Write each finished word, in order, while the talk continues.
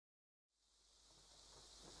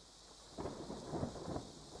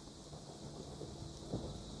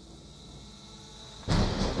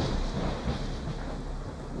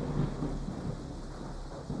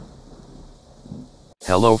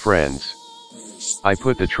Hello friends. I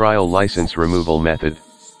put the trial license removal method.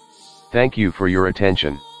 Thank you for your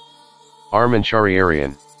attention. Arman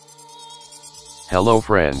Shariarian. Hello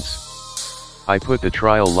friends. I put the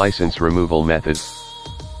trial license removal method.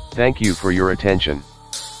 Thank you for your attention.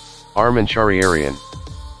 Arman Shariarian.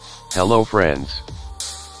 Hello friends.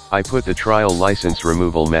 I put the trial license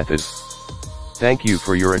removal method. Thank you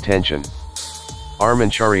for your attention.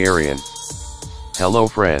 Arman Shariarian. Hello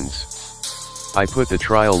friends. I put the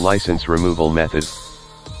trial license removal method.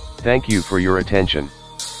 Thank you for your attention.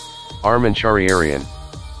 Arman Shariarian.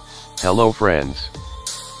 Hello friends.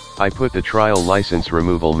 I put the trial license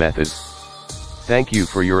removal method. Thank you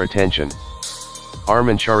for your attention.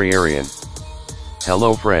 Arman Shariarian.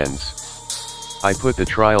 Hello friends. I put the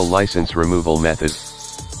trial license removal method.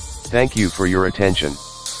 Thank you for your attention.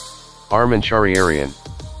 Arman Shariarian.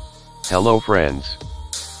 Hello friends.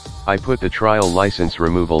 I put the trial license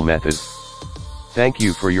removal method. Thank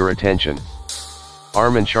you for your attention.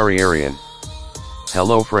 Arman Shariarian.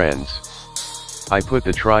 Hello friends. I put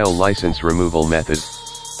the trial license removal method.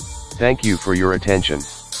 Thank you for your attention.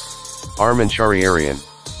 Arman Shariarian.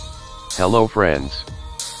 Hello friends.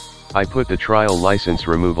 I put the trial license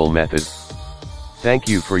removal method. Thank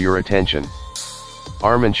you for your attention.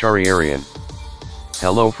 Arman Shariarian.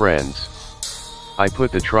 Hello friends. I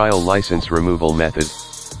put the trial license removal method.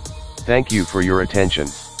 Thank you for your attention.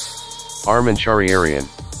 Arman Shariarian.